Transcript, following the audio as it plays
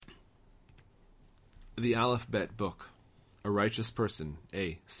The Aleph-Bet book. A righteous person.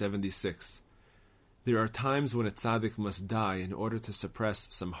 A. 76. There are times when a tzaddik must die in order to suppress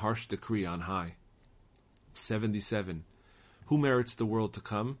some harsh decree on high. 77. Who merits the world to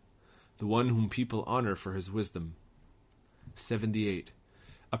come? The one whom people honor for his wisdom. 78.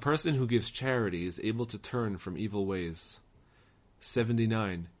 A person who gives charity is able to turn from evil ways.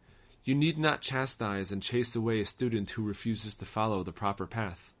 79. You need not chastise and chase away a student who refuses to follow the proper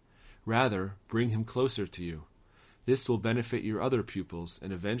path. Rather, bring him closer to you. This will benefit your other pupils,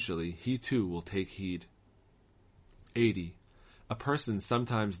 and eventually he too will take heed. 80. A person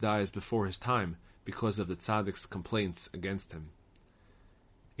sometimes dies before his time because of the tzaddik's complaints against him.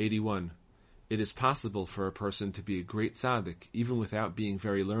 81. It is possible for a person to be a great tzaddik even without being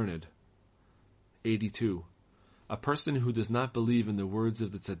very learned. 82. A person who does not believe in the words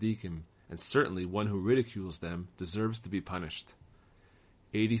of the tzaddikim, and certainly one who ridicules them, deserves to be punished.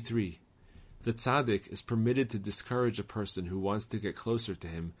 83. The tzaddik is permitted to discourage a person who wants to get closer to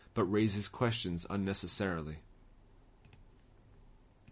him but raises questions unnecessarily.